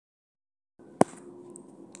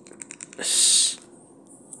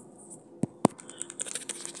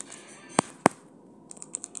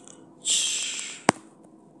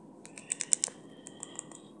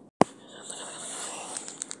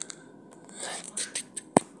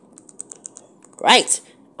Right,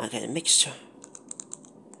 I got a mixture.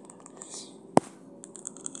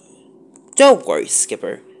 Don't worry,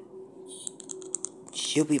 Skipper.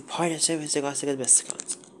 You'll be part of everything else against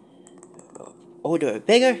mysticons. Older or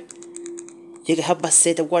bigger, you can help us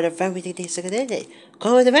save the world of everything they second in it.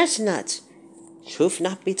 Come with the astronauts. Truth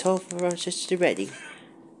not be told for us just to ready.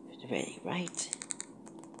 Ready, right?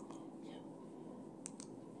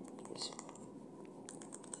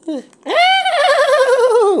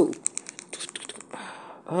 Ow!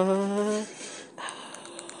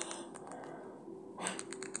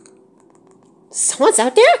 Someone's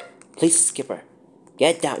out there? Please, Skipper.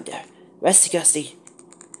 Get down there. Resty Gusty.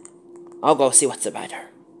 I'll go see what's the matter.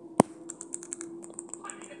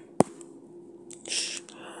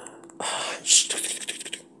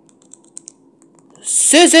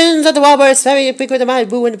 Citizens of the Walrus very big with the man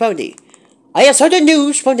Boo and the Pony. I have heard the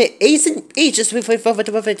news from the ages before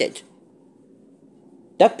the president.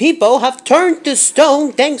 The people have turned to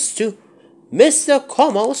stone thanks to Mr.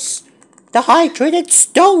 Comos, the hydrated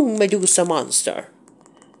stone Medusa monster.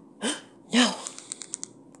 No.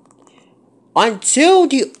 Until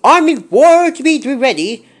the army war to be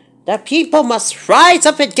ready, the people must rise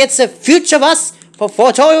up against the future of us for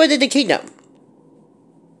foretold in the kingdom.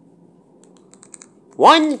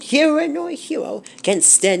 One heroic hero can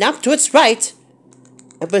stand up to its right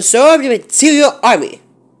and preserve the material army.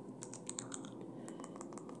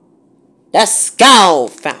 The Scowl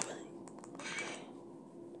family.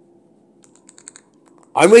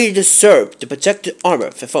 I'm ready to serve to protect the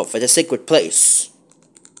armor for the sacred place.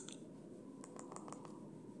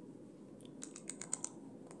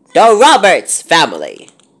 The Roberts family.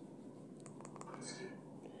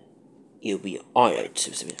 You'll be honored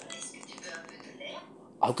to submit.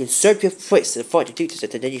 I'll conserve your voice and fight the duties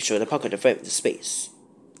at the nature of the pocket of the space.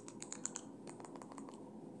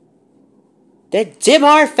 The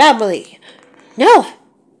Dimar family. No.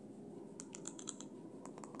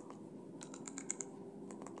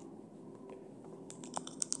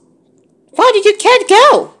 Father, you can't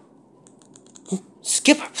go.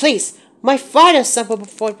 Skipper, please. My father suffered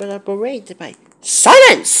before but I'm berated by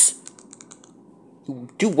silence. You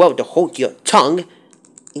do well to hold your tongue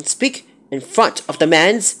and speak in front of the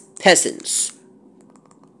man's peasants.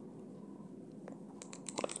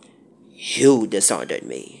 You dishonored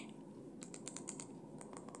me.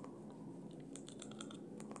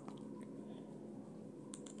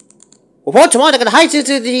 Report tomorrow at the high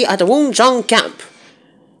security at the Wungchang camp.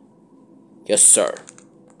 Yes, sir.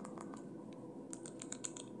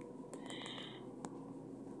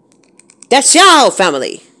 The Xiao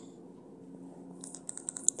family.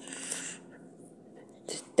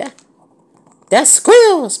 The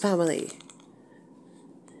Squills family.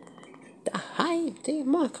 The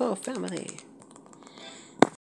Marco family.